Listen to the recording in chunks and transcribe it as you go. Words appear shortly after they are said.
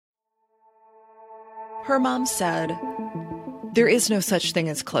Her mom said, "There is no such thing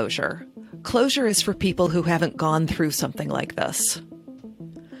as closure. Closure is for people who haven't gone through something like this."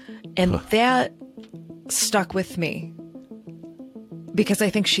 And that stuck with me because I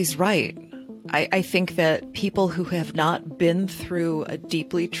think she's right. I think that people who have not been through a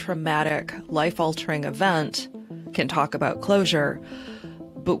deeply traumatic, life-altering event can talk about closure.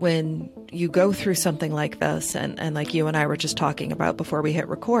 But when you go through something like this, and like you and I were just talking about before we hit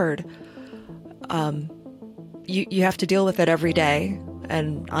record, you have to deal with it every day,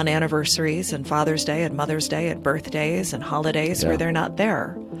 and on anniversaries and Father's Day and Mother's Day and birthdays and holidays where they're not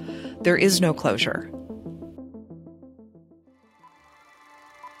there. There is no closure.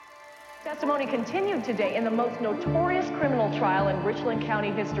 Testimony continued today in the most notorious criminal trial in Richland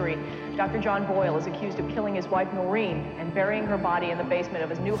County history. Dr. John Boyle is accused of killing his wife Noreen and burying her body in the basement of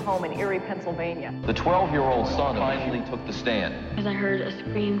his new home in Erie, Pennsylvania. The 12-year-old son finally took the stand. As I heard a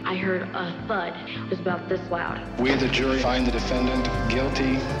scream, I heard a thud. It was about this loud. We, the jury, find the defendant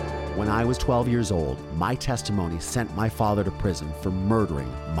guilty. When I was 12 years old, my testimony sent my father to prison for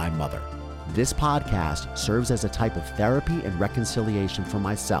murdering my mother. This podcast serves as a type of therapy and reconciliation for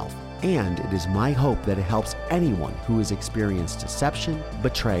myself, and it is my hope that it helps anyone who has experienced deception,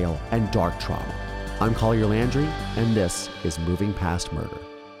 betrayal, and dark trauma. I'm Collier Landry, and this is Moving Past Murder.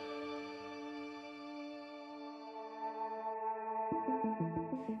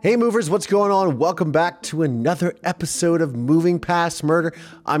 Hey movers, what's going on? Welcome back to another episode of Moving Past Murder.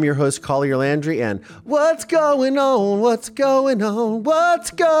 I'm your host, Collier Landry, and what's going on? What's going on? What's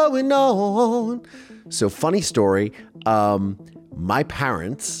going on? So, funny story, my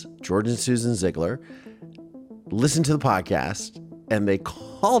parents, George and Susan Ziegler, listened to the podcast, and they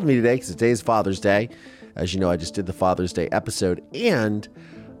called me today because today's Father's Day. As you know, I just did the Father's Day episode, and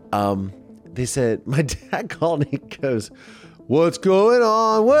they said, my dad called and he goes, "What's going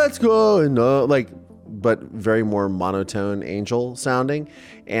on? What's going on?" Like, but very more monotone angel sounding.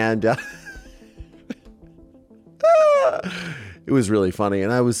 And it was really funny.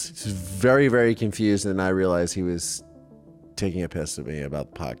 And I was very, very confused. And then I realized he was taking a piss at me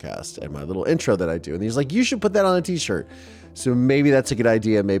about the podcast and my little intro that I do. And he's like, "You should put that on a t-shirt." So maybe that's a good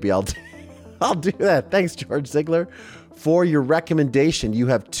idea. Maybe I'll do that. Thanks, George Ziegler, for your recommendation. You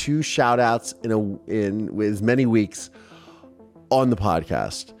have 2 shout outs in as many weeks on the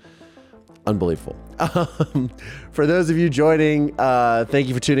podcast. Unbelievable. For those of you joining, thank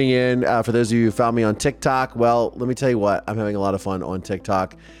you for tuning in. For those of you who found me on TikTok, well, let me tell you what, I'm having a lot of fun on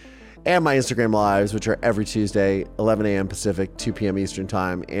TikTok and my Instagram lives, which are every Tuesday, 11 a.m. Pacific, 2 p.m. Eastern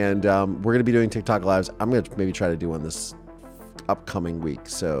time. And we're going to be doing TikTok lives. I'm going to maybe try to do one this upcoming week.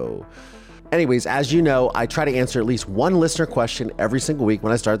 So anyways, as you know, I try to answer at least one listener question every single week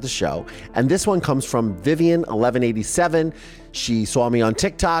when I start the show. And this one comes from Vivian1187. She saw me on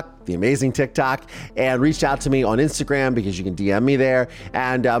TikTok, the amazing TikTok, and reached out to me on Instagram because you can DM me there.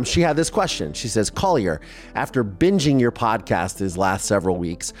 And she had this question. She says, "Collier, after binging your podcast these last several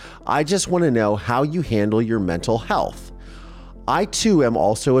weeks, I just want to know how you handle your mental health. I too am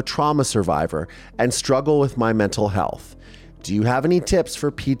also a trauma survivor and struggle with my mental health. Do you have any tips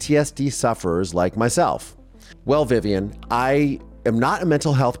for PTSD sufferers like myself?" Well, Vivian, I am not a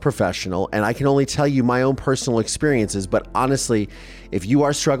mental health professional, and I can only tell you my own personal experiences. But honestly, if you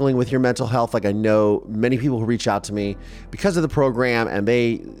are struggling with your mental health, like I know many people who reach out to me because of the program, and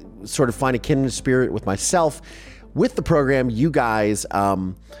they sort of find a kindred spirit with myself, with the program, you guys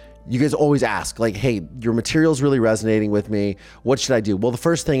always ask, like, "Hey, your material's really resonating with me. What should I do?" Well, the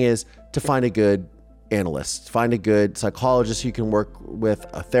first thing is to find a good analyst, find a good psychologist you can work with,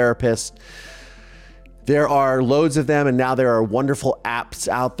 a therapist. There are loads of them, and now there are wonderful apps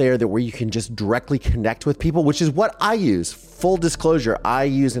out there where you can just directly connect with people, which is what I use. Full disclosure, I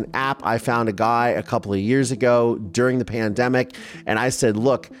use an app. I found a guy a couple of years ago during the pandemic, and I said,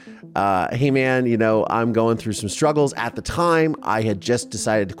 "Look, hey man, I'm going through some struggles." At the time, I had just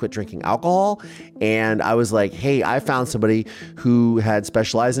decided to quit drinking alcohol, and I was like, "Hey, I found somebody who had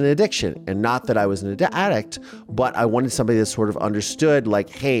specialized in addiction." And not that I was an addict, but I wanted somebody that sort of understood,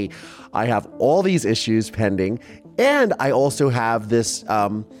 like, "Hey, I have all these issues pending, and I also have this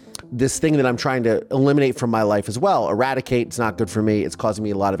thing that I'm trying to eliminate from my life as well, eradicate. It's not good for me. It's causing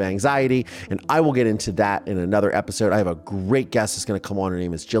me a lot of anxiety." And I will get into that in another episode. I have a great guest that's going to come on. Her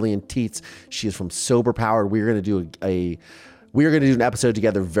name is Jillian Teets. She is from Sober Powered. We are going to do an episode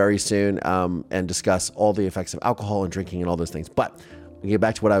together very soon and discuss all the effects of alcohol and drinking and all those things. But we get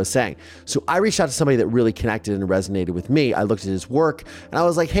back to what I was saying. So I reached out to somebody that really connected and resonated with me. I looked at his work and I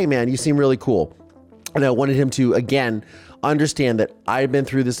was like, "Hey man, you seem really cool." And I wanted him to, again, understand that I had been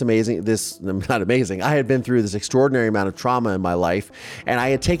through I had been through this extraordinary amount of trauma in my life, and I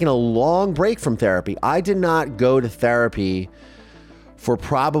had taken a long break from therapy. I did not go to therapy for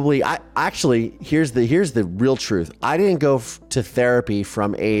probably, here's the real truth. I didn't go to therapy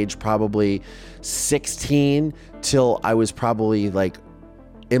from age probably 16 till I was probably like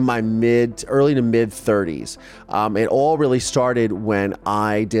in my early to mid 30s. It all really started when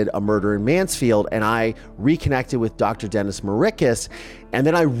I did a murder in Mansfield, and I reconnected with Dr. Dennis Marikis. And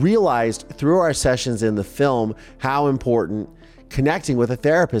then I realized through our sessions in the film how important connecting with a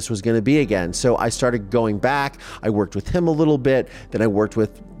therapist was going to be again. So I started going back. I worked with him a little bit. Then I worked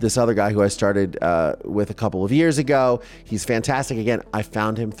with this other guy who I started with a couple of years ago. He's fantastic. Again, I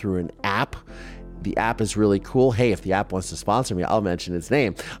found him through an app. The app is really cool. Hey, if the app wants to sponsor me, I'll mention its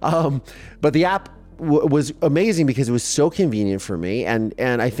name. But the app was amazing because it was so convenient for me. And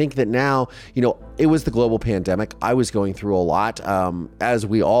I think that now, it was the global pandemic. I was going through a lot, as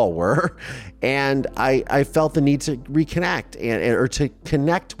we all were. And I felt the need to reconnect or to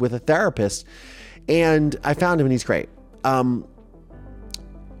connect with a therapist. And I found him, and he's great.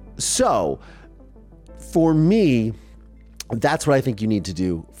 So for me, that's what I think you need to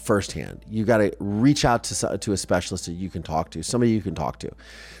do firsthand. You got to reach out to a specialist that you can talk to, somebody you can talk to.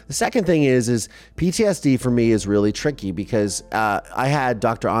 The second thing is PTSD for me is really tricky because I had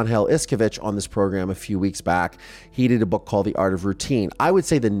Dr. Angel Iskovich on this program a few weeks back. He did a book called The Art of Routine. I would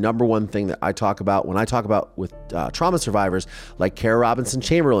say the number one thing that I talk about when I talk about with trauma survivors, like Kara Robinson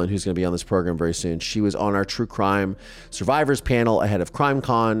Chamberlain, who's going to be on this program very soon. She was on our True Crime Survivors panel ahead of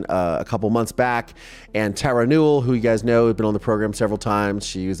CrimeCon a couple months back. And Tara Newell, who you guys know, has been on the program several times.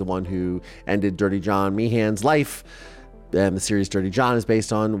 She was the one who ended Dirty John Meehan's life. And the series Dirty John is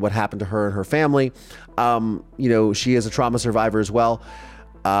based on what happened to her and her family. She is a trauma survivor as well,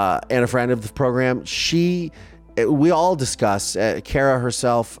 and a friend of the program. We all discuss, Kara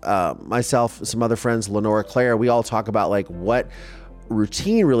herself, myself, some other friends, Lenora Claire, we all talk about like what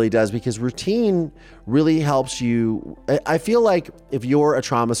routine really does, because routine really helps you. I feel like if you're a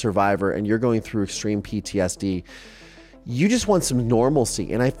trauma survivor and you're going through extreme PTSD, you just want some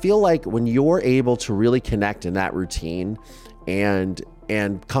normalcy. And I feel like when you're able to really connect in that routine and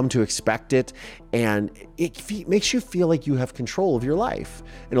come to expect it, and it makes you feel like you have control of your life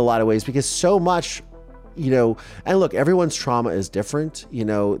in a lot of ways, because so much, and look, everyone's trauma is different.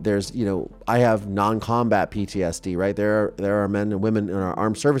 There's, I have non-combat PTSD, right? There are men and women in our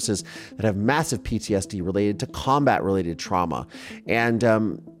armed services that have massive PTSD related to combat related trauma. And,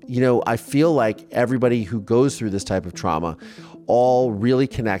 I feel like everybody who goes through this type of trauma all really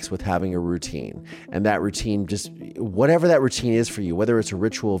connects with having a routine. And that routine, just whatever that routine is for you, whether it's a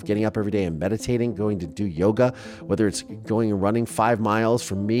ritual of getting up every day and meditating, going to do yoga, whether it's going and running 5 miles.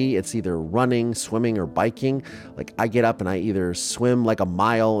 For me, it's either running, swimming, or biking. Like I get up and I either swim like a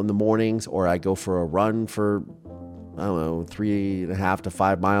mile in the mornings, or I go for a run for, 3.5 to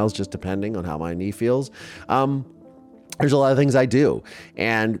 5 miles, just depending on how my knee feels. There's a lot of things I do.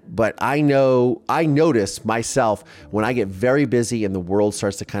 But I notice myself when I get very busy and the world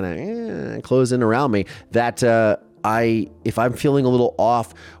starts to kind of close in around me, that if I'm feeling a little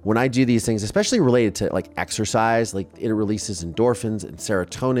off when I do these things, especially related to like exercise, like it releases endorphins and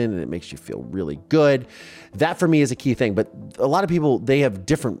serotonin and it makes you feel really good. That for me is a key thing. But a lot of people, they have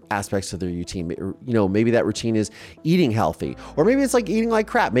different aspects of their routine. Maybe that routine is eating healthy, or maybe it's like eating like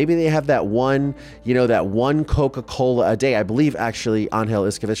crap. Maybe they have that one Coca-Cola a day. I believe actually Angel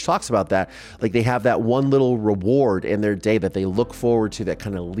Iskovich talks about that. Like they have that one little reward in their day that they look forward to that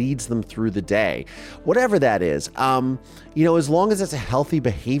kind of leads them through the day. Whatever that is, as long as it's a healthy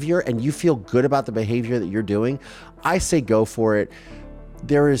behavior and you feel good about the behavior that you're doing, I say go for it.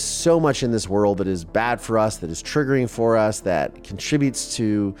 There is so much in this world that is bad for us, that is triggering for us, that contributes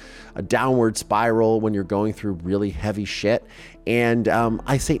to a downward spiral when you're going through really heavy shit. And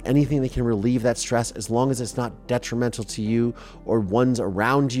I say anything that can relieve that stress, as long as it's not detrimental to you or ones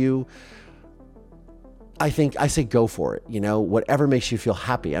around you, I say go for it. Whatever makes you feel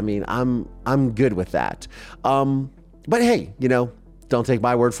happy. I mean, I'm good with that. But hey, don't take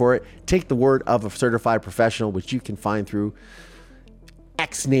my word for it. Take the word of a certified professional, which you can find through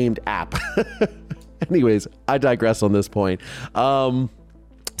X named app. Anyways, I digress on this point.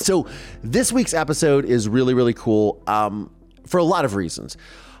 So this week's episode is really, really cool for a lot of reasons.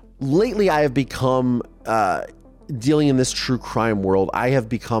 Lately, I have become dealing in this true crime world. I have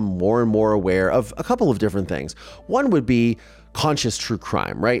become more and more aware of a couple of different things. One would be conscious true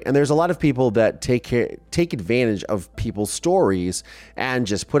crime, right? And there's a lot of people that take advantage of people's stories and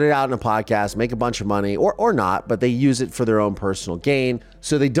just put it out in a podcast, make a bunch of money, or not, but they use it for their own personal gain.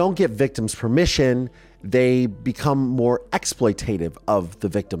 So they don't get victims permission. They become more exploitative of the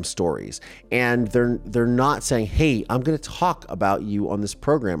victim stories. And they're not saying, hey, I'm going to talk about you on this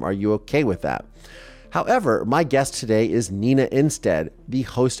program. Are you okay with that? However, my guest today is Nina Instead, the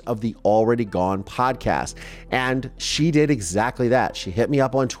host of the Already Gone podcast. And she did exactly that. She hit me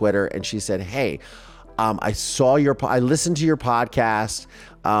up on Twitter and she said, hey, I listened to your podcast.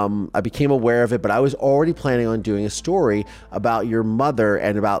 I became aware of it, but I was already planning on doing a story about your mother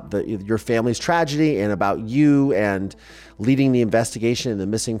and about your family's tragedy and about you and leading the investigation in the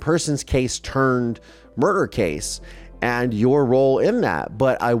missing persons case turned murder case and your role in that.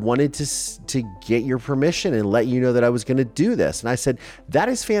 But I wanted to get your permission and let you know that I was going to do this. And I said, that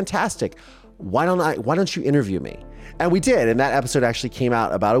is fantastic. Why don't you interview me? And we did. And that episode actually came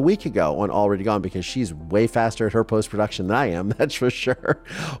out about a week ago on Already Gone because she's way faster at her post-production than I am. That's for sure.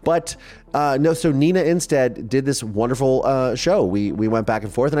 But so Nina Instead did this wonderful show. We went back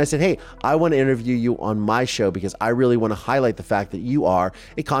and forth and I said, hey, I want to interview you on my show because I really want to highlight the fact that you are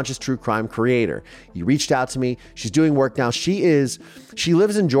a conscious true crime creator. You reached out to me. She's doing work now. She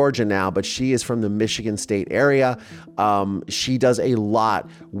lives in Georgia now, but she is from the Michigan State area. She does a lot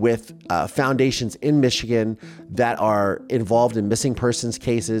with foundations in Michigan that are involved in missing persons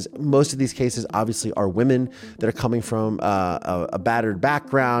cases. Most of these cases obviously are women that are coming from a battered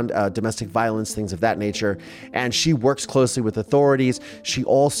background, domestic violence, things of that nature. And she works closely with authorities. She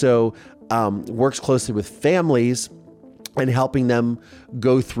also works closely with families and helping them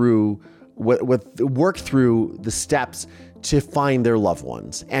go through work through the steps to find their loved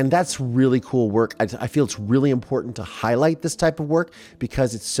ones. And that's really cool work. I feel it's really important to highlight this type of work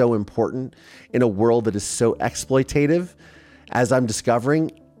because it's so important in a world that is so exploitative, as I'm discovering,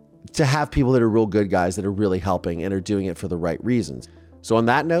 to have people that are real good guys that are really helping and are doing it for the right reasons. So on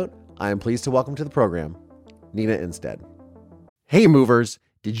that note, I am pleased to welcome to the program, Nina Instead. Hey movers,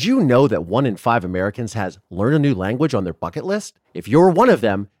 did you know that 1 in 5 Americans has learn a new language on their bucket list? If you're one of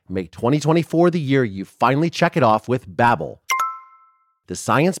them, make 2024 the year you finally check it off with Babbel, the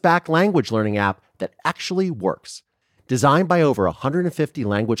science-backed language learning app that actually works. Designed by over 150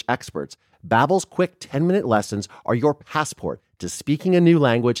 language experts, Babbel's quick 10-minute lessons are your passport to speaking a new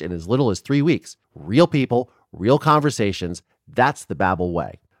language in as little as 3 weeks. Real people, real conversations. That's the Babbel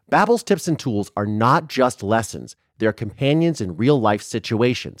way. Babbel's tips and tools are not just lessons. They're companions in real-life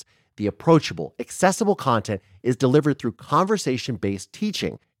situations. The approachable, accessible content is delivered through conversation-based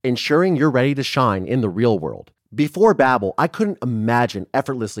teaching, ensuring you're ready to shine in the real world. Before Babbel, I couldn't imagine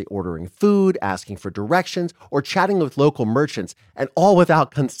effortlessly ordering food, asking for directions, or chatting with local merchants, and all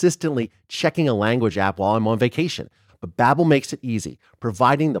without consistently checking a language app while I'm on vacation. But Babbel makes it easy,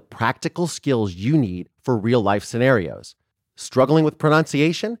 providing the practical skills you need for real-life scenarios. Struggling with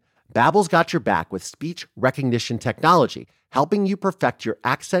pronunciation? Babbel's got your back with speech recognition technology, helping you perfect your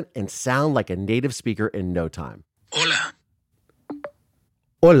accent and sound like a native speaker in no time. Hola.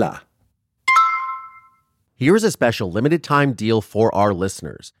 Hola. Here's a special limited time deal for our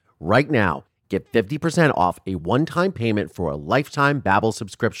listeners. Right now, get 50% off a one-time payment for a lifetime Babbel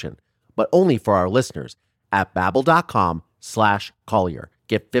subscription, but only for our listeners at babbel.com/Collier.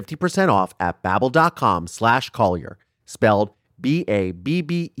 Get 50% off at babbel.com/Collier, spelled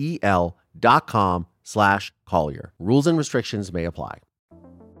BABBEL.com/Collier. Rules and restrictions may apply.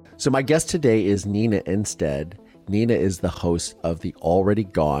 So my guest today is Nina Instead. Nina is the host of the Already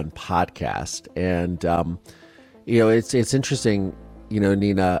Gone podcast. And, it's interesting,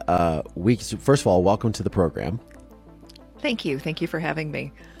 Nina, first of all, welcome to the program. Thank you. Thank you for having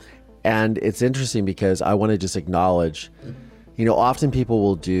me. And it's interesting because I want to just acknowledge, often people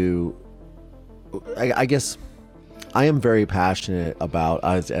will do, I guess I am very passionate about,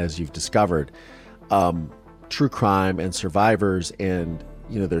 as you've discovered, true crime and survivors and,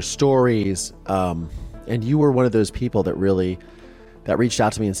 their stories. And you were one of those people that reached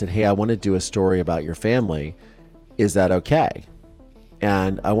out to me and said, hey, I want to do a story about your family. Is that okay?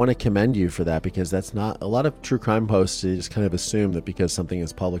 And I want to commend you for that because that's not a lot of true crime posts. They just kind of assume that because something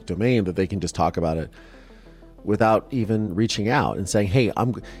is public domain that they can just talk about it without even reaching out and saying, hey,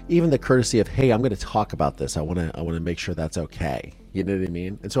 even the courtesy of, hey, I'm going to talk about this. I want to make sure that's okay. You know what I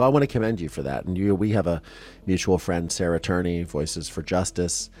mean? And so I want to commend you for that. And we have a mutual friend, Sarah Turney, Voices for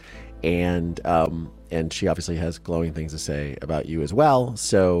Justice. And she obviously has glowing things to say about you as well.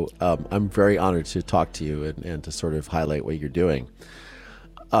 So I'm very honored to talk to you and to sort of highlight what you're doing.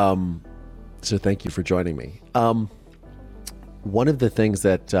 So thank you for joining me. One of the things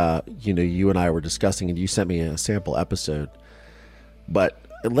that, you and I were discussing, and you sent me a sample episode, But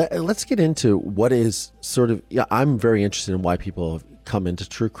let's get into what is sort of, I'm very interested in why people have come into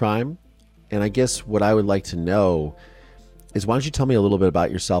true crime. And I guess what I would like to know is, why don't you tell me a little bit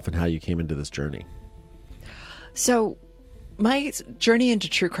about yourself and how you came into this journey? So my journey into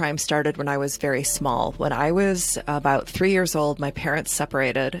true crime started when I was very small. When I was about 3 years old, my parents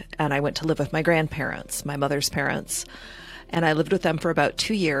separated and I went to live with my grandparents, my mother's parents. And I lived with them for about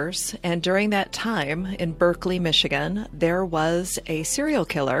 2 years. And during that time in Berkeley, Michigan, there was a serial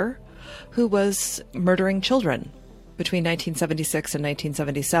killer who was murdering children between 1976 and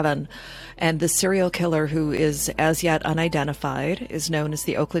 1977. And the serial killer, who is as yet unidentified, is known as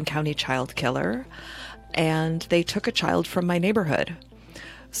the Oakland County Child Killer. And they took a child from my neighborhood.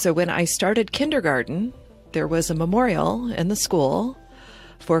 So when I started kindergarten, there was a memorial in the school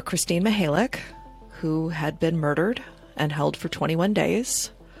for Christine Mihalik, who had been murdered and held for 21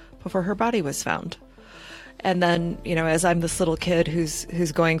 days before her body was found. And then, as I'm this little kid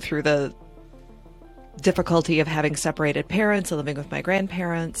who's going through the difficulty of having separated parents and living with my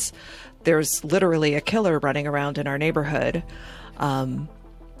grandparents, there's literally a killer running around in our neighborhood. And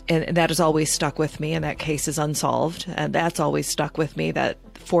that has always stuck with me, and that case is unsolved. And that's always stuck with me, that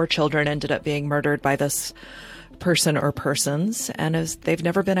 4 children ended up being murdered by this person or persons, and they've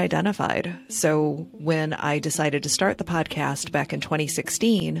never been identified. So when I decided to start the podcast back in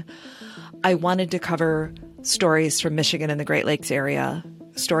 2016, I wanted to cover stories from Michigan and the Great Lakes area,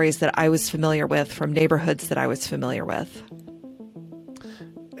 stories that I was familiar with from neighborhoods that I was familiar with.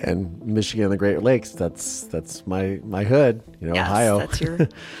 And Michigan and the Great Lakes, that's my hood, Yes, Ohio. That's your,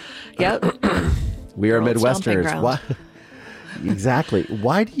 yep. We are Your old stomping Midwesterners. ground. Why, exactly.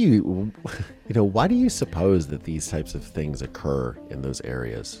 Why do you suppose that these types of things occur in those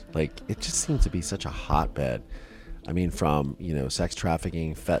areas? Like, it just seems to be such a hotbed. I mean, from, sex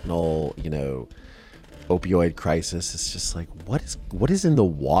trafficking, fentanyl, opioid crisis. It's just like, what is in the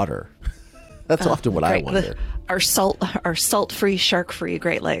water? That's often what I wonder. Our salt-free, shark-free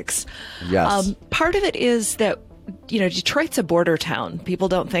Great Lakes. Yes. Part of it is that, Detroit's a border town. People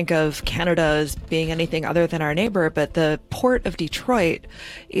don't think of Canada as being anything other than our neighbor, but the port of Detroit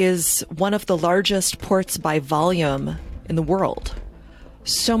is one of the largest ports by volume in the world.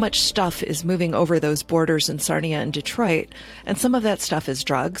 So much stuff is moving over those borders in Sarnia and Detroit, and some of that stuff is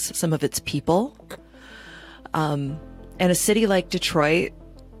drugs, some of it's people. And a city like Detroit,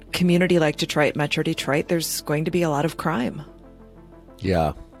 community like Detroit, Metro Detroit, there's going to be a lot of crime.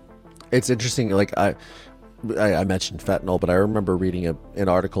 Yeah. It's interesting. Like, I mentioned fentanyl, but I remember reading an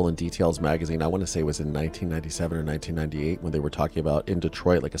article in Details magazine, I want to say it was in 1997 or 1998, when they were talking about in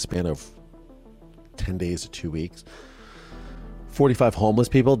Detroit, like a span of 10 days to 2 weeks, 45 homeless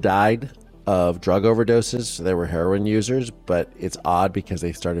people died of drug overdoses. They were heroin users, but it's odd because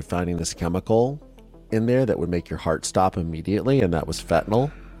they started finding this chemical in there that would make your heart stop immediately, and that was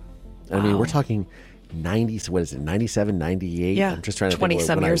fentanyl. Wow. I mean, we're talking 97, 98? Yeah, I'm just trying to 20 think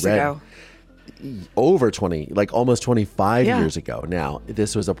some years ago. Over 20, like almost 25 Yeah. years ago now.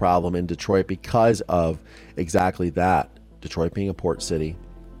 This was a problem in Detroit because of exactly that. Detroit being a port city,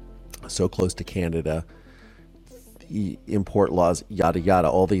 so close to Canada, import laws, yada, yada,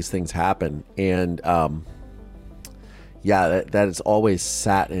 all these things happen. And that has always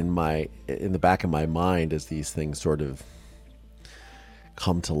sat in the back of my mind as these things sort of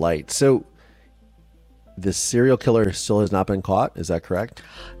come to light. So this serial killer still has not been caught. Is that correct?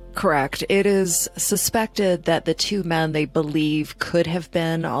 Correct. It is suspected that the 2 men they believe could have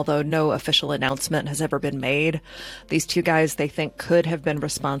been, although no official announcement has ever been made, these 2 guys they think could have been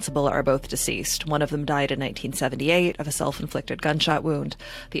responsible are both deceased. One of them died in 1978 of a self-inflicted gunshot wound.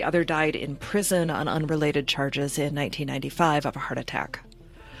 The other died in prison on unrelated charges in 1995 of a heart attack.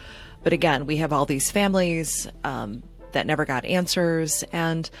 But again, we have all these families that never got answers.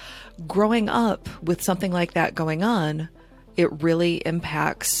 And growing up with something like that going on, it really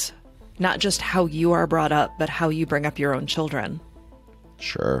impacts not just how you are brought up, but how you bring up your own children.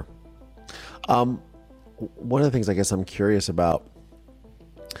 Sure. One of the things I guess I'm curious about,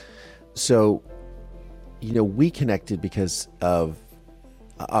 so, we connected because of,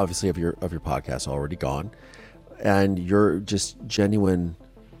 obviously, of your podcast Already Gone, and your just genuine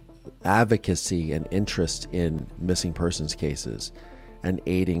advocacy and interest in missing persons cases and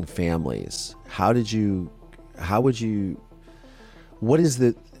aiding families. What is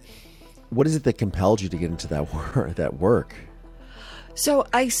it that compelled you to get into that work? So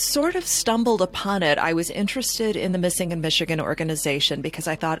I sort of stumbled upon it. I was interested in the Missing in Michigan organization because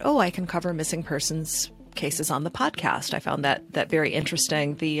I thought, I can cover missing persons cases on the podcast. I found that very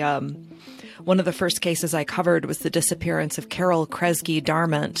interesting. One of the first cases I covered was the disappearance of Carol Kresge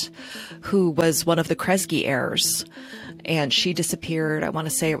Darment, who was one of the Kresge heirs. And she disappeared, I want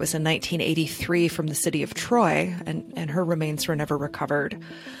to say it was in 1983 from the city of Troy, and her remains were never recovered.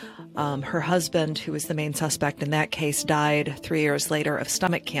 Her husband, who was the main suspect in that case, died 3 years later of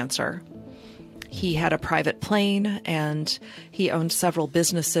stomach cancer. He had a private plane, and he owned several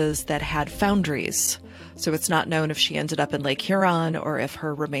businesses that had foundries. So it's not known if she ended up in Lake Huron or if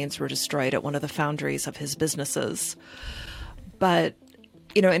her remains were destroyed at one of the foundries of his businesses. But,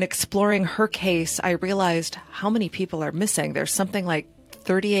 you know, in exploring her case, I realized how many people are missing. There's something like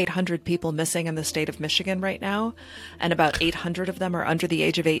 3,800 people missing in the state of Michigan right now, and about 800 of them are under the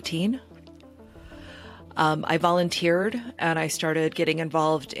age of 18. I volunteered, and I started getting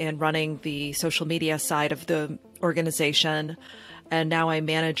involved in running the social media side of the organization. And now I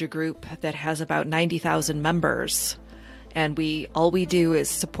manage a group that has about 90,000 members. And all we do is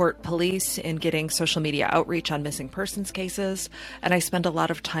support police in getting social media outreach on missing persons cases. And I spend a lot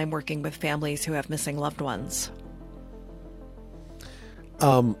of time working with families who have missing loved ones.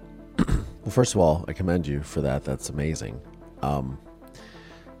 Well, first of all, I commend you for that. That's amazing.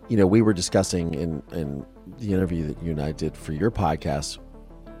 You know, we were discussing in the interview that you and I did for your podcast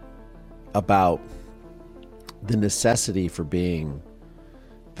about the necessity for being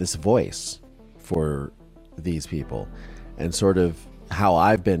this voice for these people, and sort of how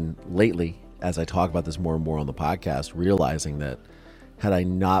I've been lately, as I talk about this more and more on the podcast, realizing that had I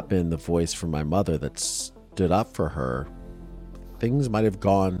not been the voice for my mother that stood up for her, things might have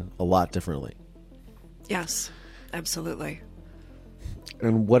gone a lot differently. Yes, absolutely.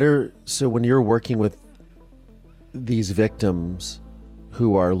 And so when you're working with these victims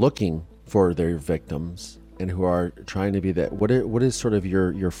who are looking for their victims and who are trying to be that, what is sort of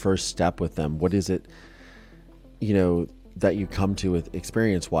your first step with them? What is it, you know, that you come to with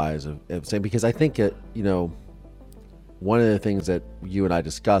experience-wise of saying, because I think it, you know, one of the things that you and I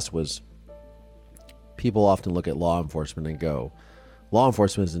discussed was people often look at law enforcement and go, law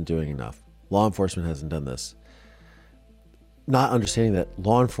enforcement isn't doing enough. Law enforcement hasn't done this. Not understanding that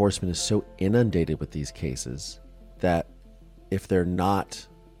law enforcement is so inundated with these cases that if they're not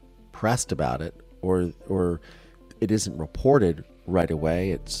pressed about it, or it isn't reported right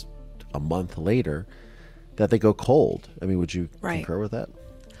away, it's a month later, that they go cold. I mean, would you concur with that?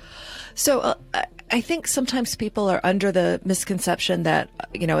 So I think sometimes people are under the misconception that,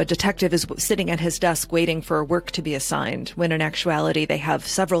 you know, a detective is sitting at his desk waiting for work to be assigned, when in actuality they have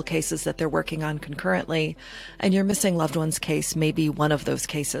several cases that they're working on concurrently, and your missing loved one's case may be one of those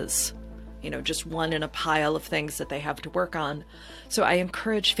cases, you know, just one in a pile of things that they have to work on. So I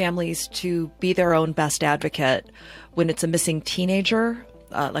encourage families to be their own best advocate. When it's a missing teenager,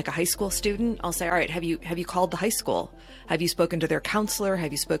 like a high school student, I'll say, all right, have you called the high school? Have you spoken to their counselor?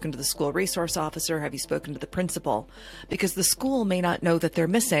 Have you spoken to the school resource officer? Have you spoken to the principal? Because the school may not know that they're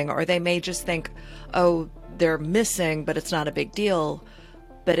missing, or they may just think, oh, they're missing, but it's not a big deal.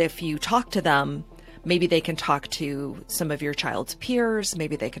 But if you talk to them, maybe they can talk to some of your child's peers.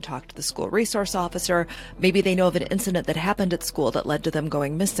 Maybe they can talk to the school resource officer. Maybe they know of an incident that happened at school that led to them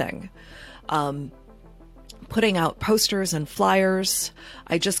going missing. Putting out posters and flyers.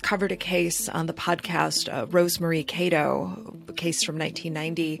 I just covered a case on the podcast, Rosemarie Cato, a case from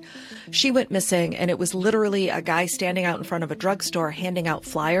 1990. She went missing, and it was literally a guy standing out in front of a drugstore handing out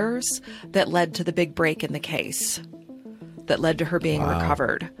flyers that led to the big break in the case, that led to her being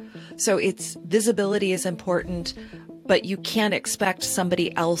recovered. So visibility is important, but you can't expect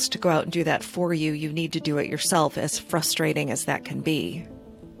somebody else to go out and do that for you. You need to do it yourself, as frustrating as that can be.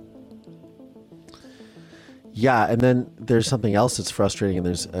 Yeah, and then there's something else that's frustrating, and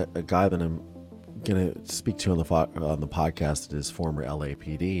there's a guy that I'm going to speak to on the podcast that is former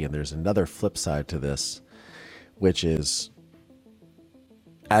LAPD, and there's another flip side to this, which is,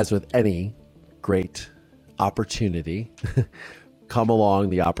 as with any great opportunity, come along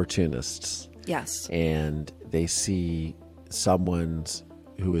the opportunists. Yes. And they see someone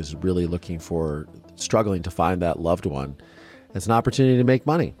who is really struggling to find that loved one as an opportunity to make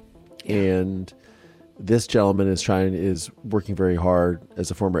money. Yeah. And this gentleman is working very hard as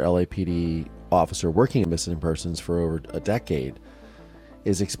a former LAPD officer working in missing persons for over a decade,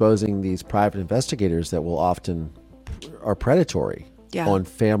 is exposing these private investigators that will often are predatory on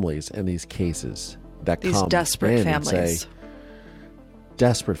families and these cases that these come desperate in families. And say,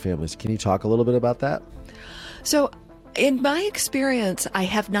 desperate families. Can you talk a little bit about that? So in my experience, I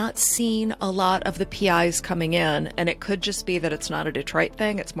have not seen a lot of the PIs coming in, and it could just be that it's not a Detroit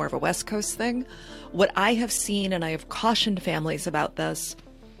thing. It's more of a West Coast thing. What I have seen, and I have cautioned families about this,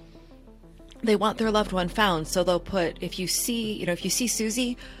 they want their loved one found. So they'll put, if you see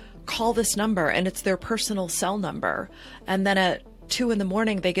Susie, call this number, and it's their personal cell number. And then at 2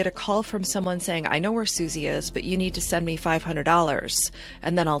 a.m, they get a call from someone saying, I know where Susie is, but you need to send me $500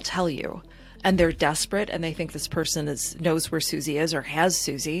 and then I'll tell you. And they're desperate and they think this person knows where Susie is or has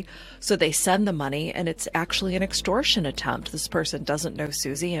Susie. So they send the money, and it's actually an extortion attempt. This person doesn't know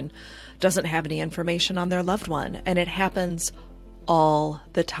Susie and doesn't have any information on their loved one. And it happens all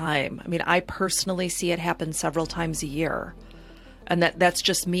the time. I mean, I personally see it happen several times a year. And that's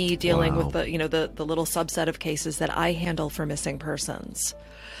just me dealing with the little subset of cases that I handle for missing persons.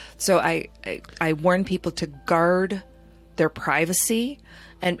 So I warn people to guard their privacy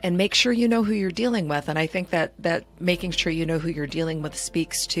and make sure you know who you're dealing with. And I think that making sure you know who you're dealing with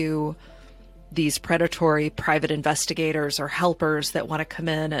speaks to these predatory private investigators or helpers that want to come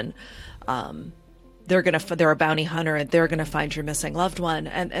in and they're a bounty hunter and they're going to find your missing loved one,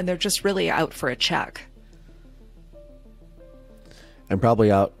 and they're just really out for a check. And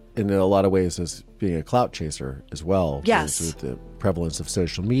probably out in a lot of ways as being a clout chaser as well. Yes. With the prevalence of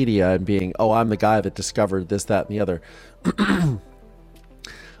social media and being, I'm the guy that discovered this, that, and the other.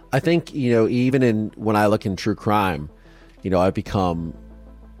 I think, even when I look in true crime, I've become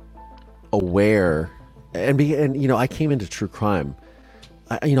aware and I came into true crime.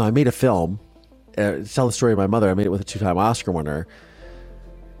 I made a film to tell the story of my mother. I made it with a 2-time Oscar winner.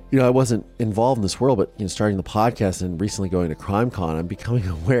 I wasn't involved in this world, but starting the podcast and recently going to CrimeCon, I'm becoming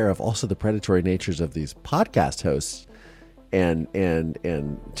aware of also the predatory natures of these podcast hosts and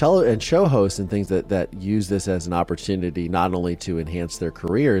show hosts and things that use this as an opportunity not only to enhance their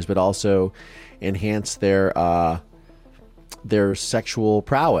careers but also enhance their sexual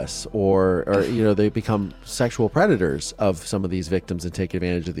prowess or they become sexual predators of some of these victims and take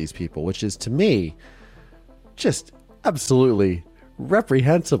advantage of these people, which is to me just absolutely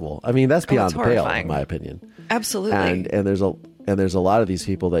reprehensible. I mean, that's beyond the pale, in my opinion. Absolutely. And there's a lot of these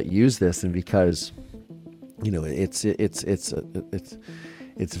people that use this, and because it's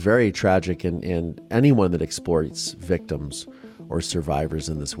very tragic, and anyone that exploits victims or survivors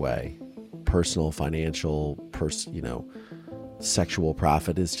in this way, personal, financial, sexual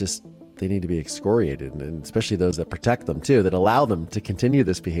profit, is just, they need to be excoriated, and especially those that protect them too, that allow them to continue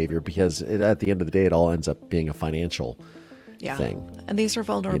this behavior, because at the end of the day, it all ends up being a financial thing. And these are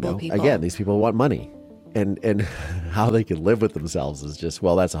vulnerable people. Again, these people want money, and how they can live with themselves is just,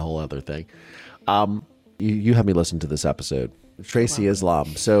 that's a whole other thing. You have me listen to this episode, Tracy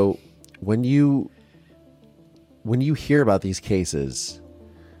Islam. So when you hear about these cases,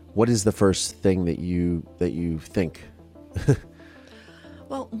 what is the first thing that you think?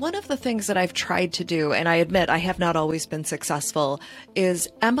 Well, one of the things that I've tried to do, and I admit I have not always been successful, is,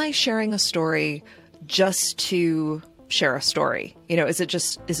 am I sharing a story just to share a story? Is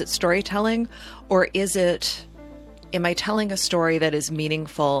it storytelling, or am I telling a story that is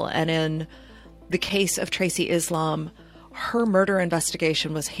meaningful? And in the case of Tracy Islam, her murder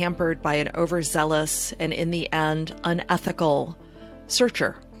investigation was hampered by an overzealous and, in the end, unethical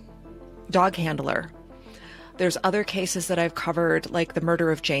searcher, dog handler. There's other cases that I've covered, like the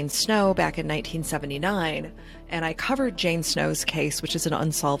murder of Jane Snow back in 1979. And I covered Jane Snow's case, which is an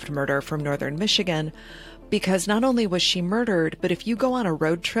unsolved murder from northern Michigan, because not only was she murdered, but if you go on a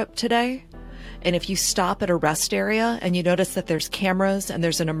road trip today, and if you stop at a rest area and you notice that there's cameras and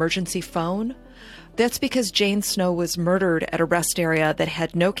there's an emergency phone, that's because Jane Snow was murdered at a rest area that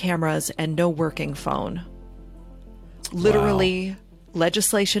had no cameras and no working phone. Literally,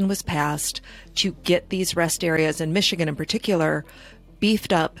 legislation was passed to get these rest areas, in Michigan in particular,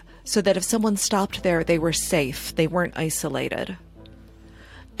 beefed up so that if someone stopped there, they were safe. They weren't isolated.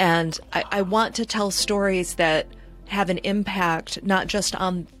 And I want to tell stories that have an impact not just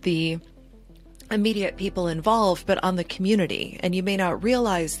on the immediate people involved, but on the community. And you may not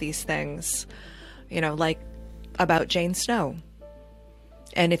realize these things, like about Jane Snow.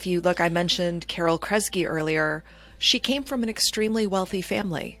 And if you look, I mentioned Carol Kresge earlier. She came from an extremely wealthy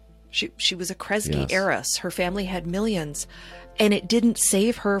family. She was a Kresge heiress. Her family had millions, and it didn't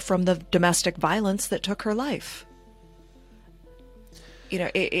save her from the domestic violence that took her life.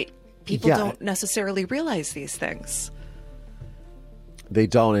 People don't necessarily realize these things. They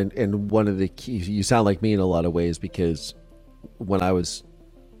don't. And one of the keys, you sound like me in a lot of ways, because when I was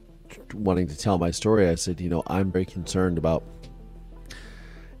wanting to tell my story, I said, I'm very concerned about,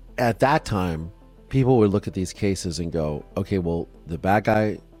 at that time, people would look at these cases and go, okay, well, the bad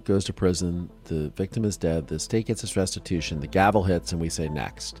guy goes to prison, the victim is dead, the state gets its restitution, the gavel hits, and we say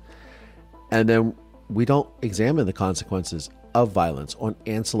next. And then we don't examine the consequences of violence on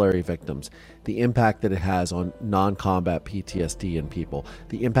ancillary victims, the impact that it has on non-combat PTSD in people,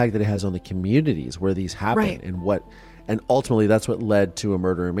 the impact that it has on the communities where these happen, and And ultimately, that's what led to A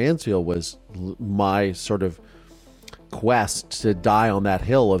Murder in Mansfield, was my sort of quest to die on that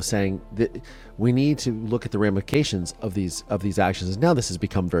hill of saying that we need to look at the ramifications of these actions. And now this has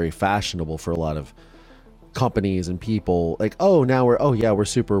become very fashionable for a lot of companies and people, like, we're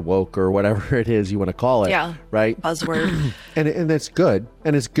super woke, or whatever it is you want to call it. Yeah. Right. Buzzword. and it's good.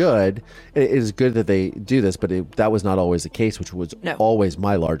 And it's good. It is good that they do this, but that was not always the case, which was always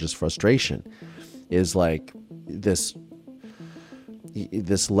my largest frustration, is like this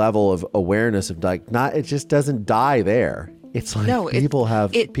level of awareness of like, not, it just doesn't die there. It's like people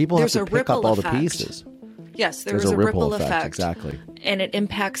have to pick up all the pieces. Yes, there's a ripple effect. Exactly. And it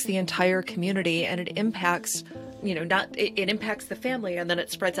impacts the entire community, and it impacts, it impacts the family, and then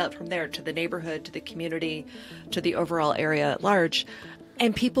it spreads out from there to the neighborhood, to the community, to the overall area at large.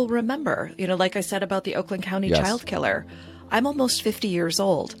 And people remember, like I said about the Oakland County child killer, I'm almost 50 years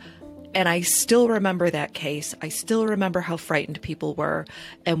old, and I still remember that case. I still remember how frightened people were.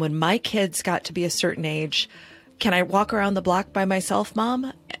 And when my kids got to be a certain age, can I walk around the block by myself,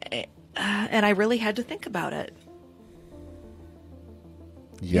 Mom? And I really had to think about it.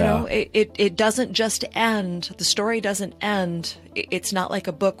 Yeah. It doesn't just end. The story doesn't end. It's not like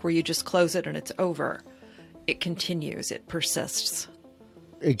a book where you just close it and it's over. It continues. It persists.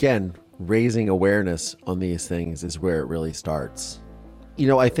 Again, Raising awareness on these things is where it really starts.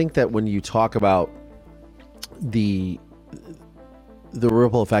 I think that when you talk about the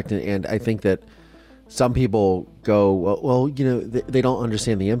ripple effect, and I think that some people go, they don't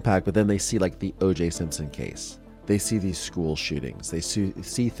understand the impact, but then they see like the O.J. Simpson case. They see these school shootings. They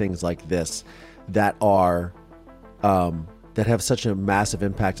see things like this that are that have such a massive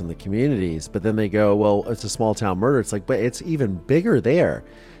impact on the communities. But then they go, well, it's a small town murder. It's like, but it's even bigger there.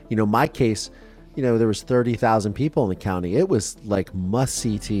 My case, there was 30,000 people in the county. It was like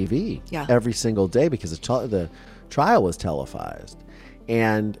must-see TV every single day because the trial was televised,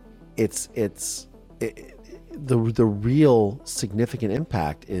 and the real significant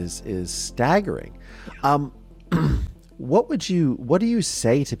impact is staggering. What do you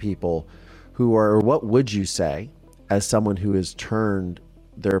say to people what would you say as someone who has turned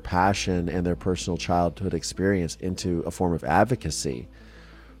their passion and their personal childhood experience into a form of advocacy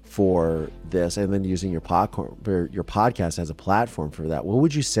for this, and then using your podcast as a platform for that? What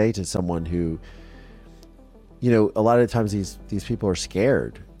would you say to someone who, a lot of times these people are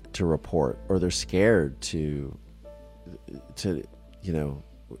scared to report, or they're scared to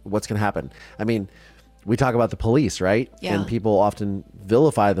what's going to happen? I mean, we talk about the police, right? Yeah. And people often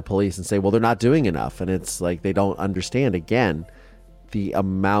vilify the police and say, well, they're not doing enough. And it's like, they don't understand, again, the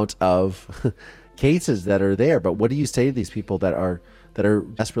amount of cases that are there. But what do you say to these people that are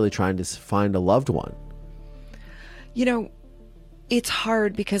desperately trying to find a loved one? It's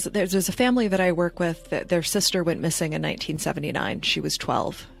hard because there's a family that I work with that their sister went missing in 1979. She was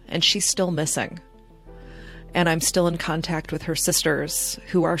 12, and she's still missing. And I'm still in contact with her sisters,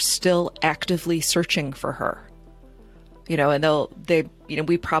 who are still actively searching for her. And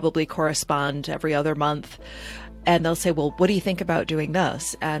we probably correspond every other month, and they'll say, well, what do you think about doing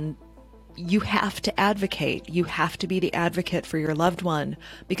this? And you have to advocate. You have to be the advocate for your loved one,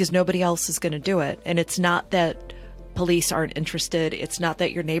 because nobody else is going to do it. And it's not that police aren't interested. It's not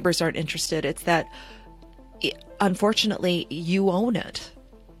that your neighbors aren't interested. It's that, unfortunately, you own it.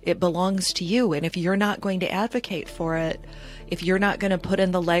 It belongs to you. And if you're not going to advocate for it, if you're not going to put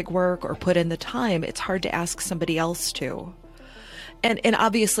in the legwork or put in the time, it's hard to ask somebody else to. And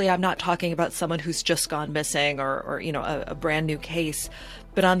obviously, I'm not talking about someone who's just gone missing or a brand new case.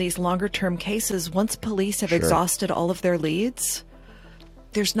 But on these longer term cases, once police have exhausted all of their leads,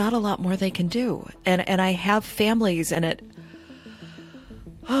 there's not a lot more they can do. And I have families, and it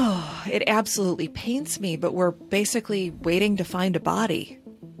absolutely pains me, but we're basically waiting to find a body.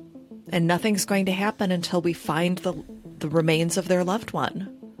 And nothing's going to happen until we find the remains of their loved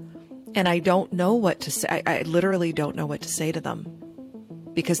one. And I don't know what to say. I literally don't know what to say to them,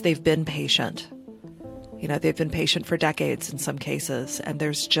 because they've been patient. They've been patient for decades in some cases. And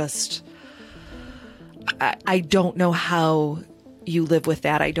there's just, I don't know how you live with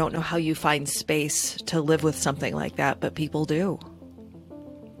that. I don't know how you find space to live with something like that, but people do.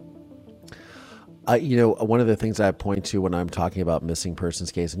 One of the things I point to when I'm talking about missing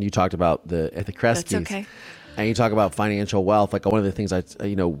persons case, and you talked about the Kresge's, That's okay. And you talk about financial wealth. Like, one of the things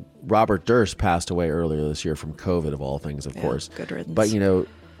Robert Durst passed away earlier this year from COVID, of all things, of course. Good riddance. But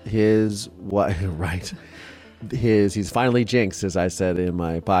his what right. He's finally jinxed, as I said in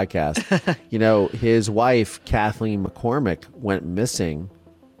my podcast. His wife, Kathleen McCormick, went missing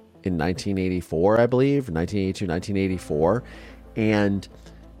in 1984, I believe, 1982, 1984. And,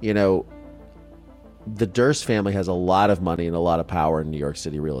 the Durst family has a lot of money and a lot of power in New York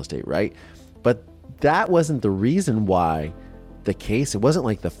City real estate, right? But that wasn't the reason why the case, it wasn't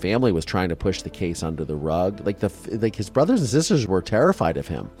like the family was trying to push the case under the rug. Like his brothers and sisters were terrified of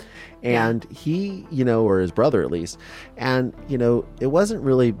him. And he, or his brother at least. And, it wasn't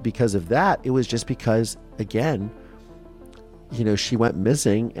really because of that. It was just because, again, she went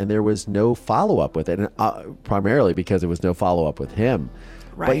missing and there was no follow-up with it. And primarily because there was no follow-up with him.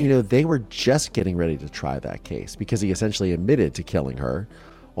 Right. But, they were just getting ready to try that case because he essentially admitted to killing her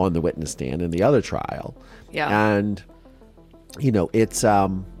on the witness stand in the other trial. Yeah. And it's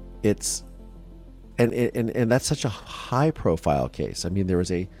and that's such a high profile case. I mean, there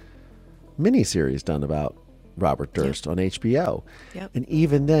was a miniseries done about Robert Durst on HBO. Yep. And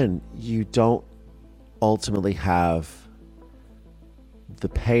even then you don't ultimately have the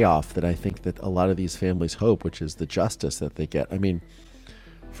payoff that I think that a lot of these families hope, which is the justice that they get. I mean,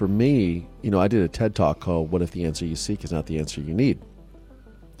 for me, I did a TED Talk called "What If the Answer You Seek Is Not the Answer You Need?"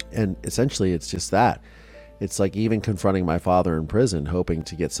 And essentially it's just that. It's like even confronting my father in prison, hoping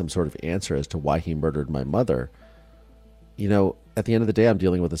to get some sort of answer as to why he murdered my mother. At the end of the day, I'm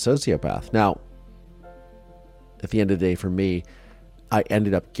dealing with a sociopath. Now, at the end of the day, for me, I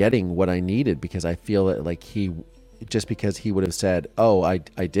ended up getting what I needed because I feel that just because he would have said, "Oh, I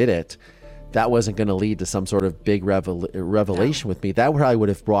did it," that wasn't going to lead to some sort of big revelation with me. That I would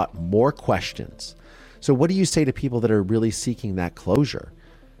have brought more questions. So what do you say to people that are really seeking that closure?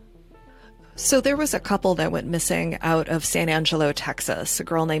 So there was a couple that went missing out of San Angelo, Texas. A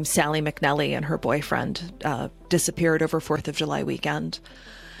girl named Sally McNelly and her boyfriend disappeared over 4th of July weekend.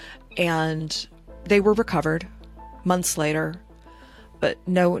 And they were recovered months later, but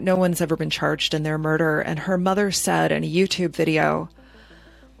no one's ever been charged in their murder. And her mother said in a YouTube video,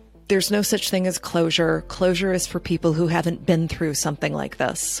 "There's no such thing as closure. Closure is for people who haven't been through something like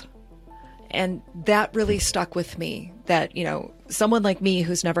this." And that really stuck with me, that, someone like me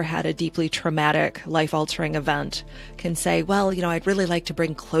who's never had a deeply traumatic, life-altering event can say, well, I'd really like to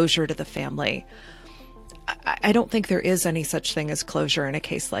bring closure to the family. I don't think there is any such thing as closure in a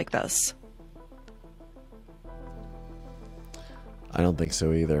case like this. I don't think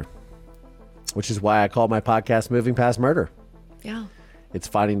so either. Which is why I call my podcast Moving Past Murder. Yeah. It's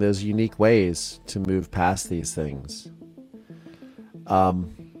finding those unique ways to move past these things.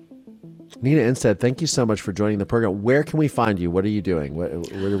 Nina Instead, thank you so much for joining the program. Where can we find you? What are you doing?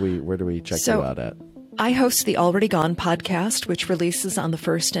 Where do we check you out at? I host the Already Gone podcast, which releases on the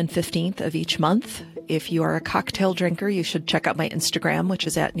 1st and 15th of each month. If you are a cocktail drinker, you should check out my Instagram, which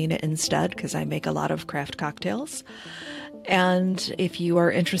is at Nina Instead, because I make a lot of craft cocktails. And if you are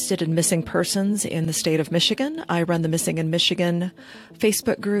interested in missing persons in the state of Michigan, I run the Missing in Michigan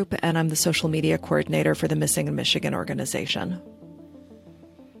Facebook group, and I'm the social media coordinator for the Missing in Michigan organization.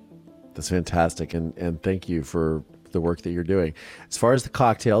 That's fantastic, and thank you for the work that you're doing. As far as the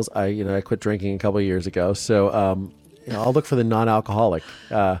cocktails, I quit drinking a couple of years ago, so I'll look for the non-alcoholic.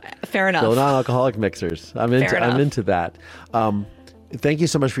 Fair enough. The non-alcoholic mixers. I'm into that. Thank you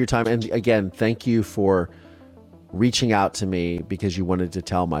so much for your time, and again, thank you for reaching out to me because you wanted to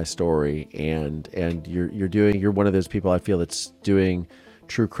tell my story, and you're one of those people I feel that's doing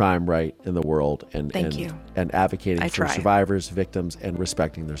true crime right in the world, and advocating for survivors, victims, and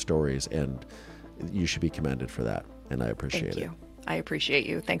respecting their stories, and you should be commended for that, and I appreciate it. Thank you. I appreciate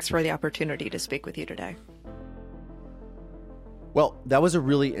you. Thanks for the opportunity to speak with you today. Well, that was a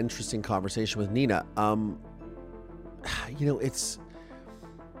really interesting conversation with Nina. It's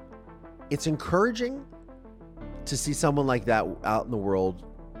encouraging to see someone like that out in the world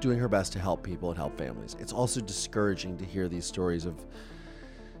doing her best to help people and help families. It's also discouraging to hear these stories of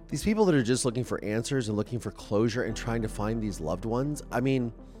these people that are just looking for answers and looking for closure and trying to find these loved ones. I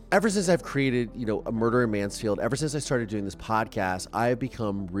mean, ever since I've created, a Murder in Mansfield, ever since I started doing this podcast, I have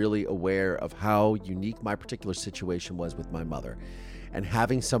become really aware of how unique my particular situation was with my mother. And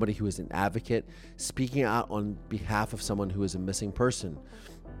having somebody who is an advocate speaking out on behalf of someone who is a missing person.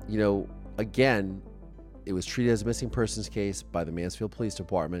 Again, it was treated as a missing persons case by the Mansfield Police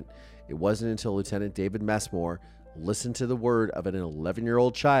Department. It wasn't until Lieutenant David Messmore listened to the word of an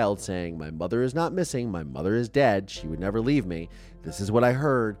 11-year-old child saying, "My mother is not missing, my mother is dead, she would never leave me, this is what I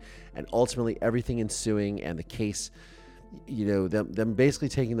heard," and ultimately everything ensuing and the case, them basically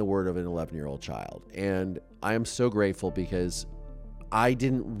taking the word of an 11-year-old child. And I am so grateful because I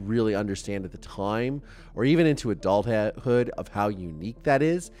didn't really understand at the time or even into adulthood of how unique that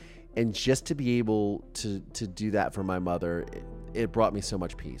is. And just to be able to do that for my mother, it brought me so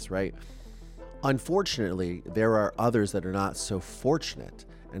much peace, right? Unfortunately, there are others that are not so fortunate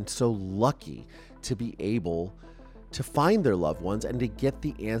and so lucky to be able to find their loved ones and to get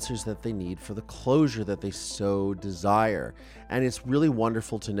the answers that they need for the closure that they so desire. And it's really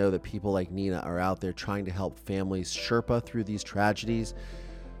wonderful to know that people like Nina are out there trying to help families Sherpa through these tragedies,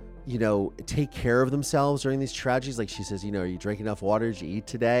 take care of themselves during these tragedies. Like she says, are you drinking enough water? Did you eat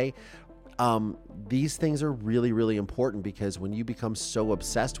today? These things are really, really important, because when you become so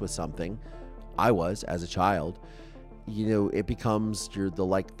obsessed with something, I was as a child, it becomes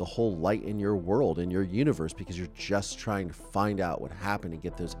the whole light in your world, in your universe, because you're just trying to find out what happened and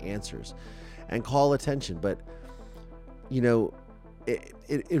get those answers and call attention. But,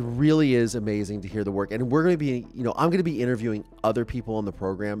 it really is amazing to hear the work. And we're going to be, I'm going to be interviewing other people on the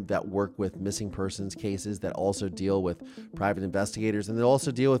program that work with missing persons cases, that also deal with private investigators, and they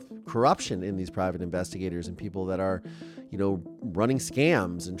also deal with corruption in these private investigators and people that are, running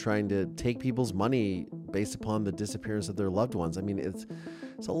scams and trying to take people's money based upon the disappearance of their loved ones. I mean, it's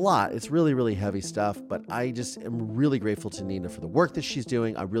a lot. It's really, really heavy stuff, but I just am really grateful to Nina for the work that she's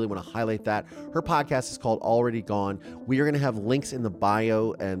doing. I really want to highlight that. Her podcast is called Already Gone. We are going to have links in the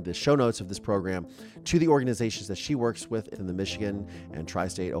bio and the show notes of this program to the organizations that she works with in the Michigan and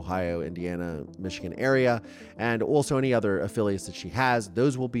tri-state, Ohio, Indiana, Michigan area, and also any other affiliates that she has.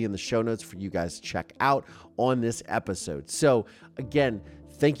 Those will be in the show notes for you guys to check out on this episode. So again,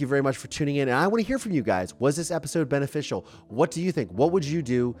 thank you very much for tuning in. And I want to hear from you guys. Was this episode beneficial? What do you think? What would you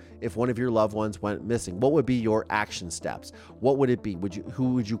do if one of your loved ones went missing? What would be your action steps? What would it be?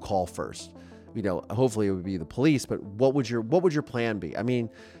 Who would you call first? Hopefully it would be the police, but what would your plan be? I mean,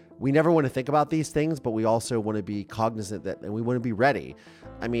 we never want to think about these things, but we also want to be cognizant and we want to be ready.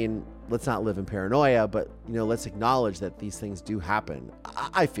 I mean, let's not live in paranoia, but let's acknowledge that these things do happen,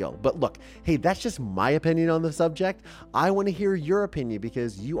 I feel. But look, hey, that's just my opinion on the subject. I want to hear your opinion,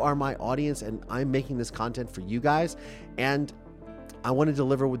 because you are my audience and I'm making this content for you guys. And I want to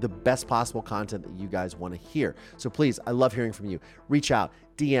deliver with the best possible content that you guys want to hear. So please, I love hearing from you. Reach out,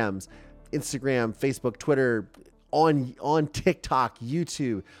 DMs, Instagram, Facebook, Twitter, on TikTok,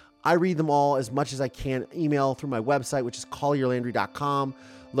 YouTube. I read them all as much as I can. Email through my website, which is callyourlandry.com.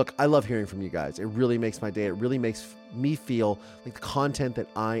 Look, I love hearing from you guys. It really makes my day. It really makes me feel like the content that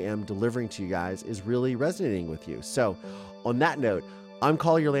I am delivering to you guys is really resonating with you. So on that note, I'm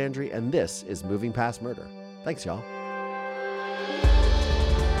Call Your Landry, and this is Moving Past Murder. Thanks, y'all.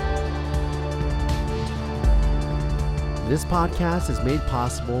 This podcast is made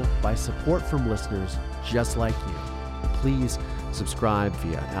possible by support from listeners just like you. Please subscribe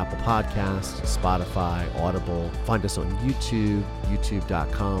via Apple Podcasts, Spotify, Audible. Find us on YouTube,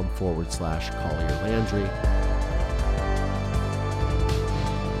 youtube.com/callyourlandry.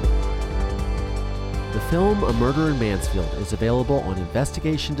 The film A Murder in Mansfield is available on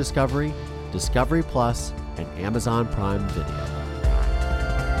Investigation Discovery, Discovery Plus, and Amazon Prime Video.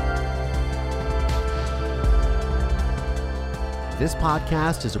 This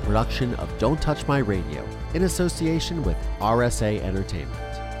podcast is a production of Don't Touch My Radio in association with RSA Entertainment.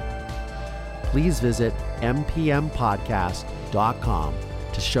 Please visit mpmpodcast.com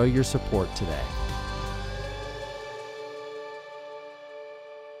to show your support today.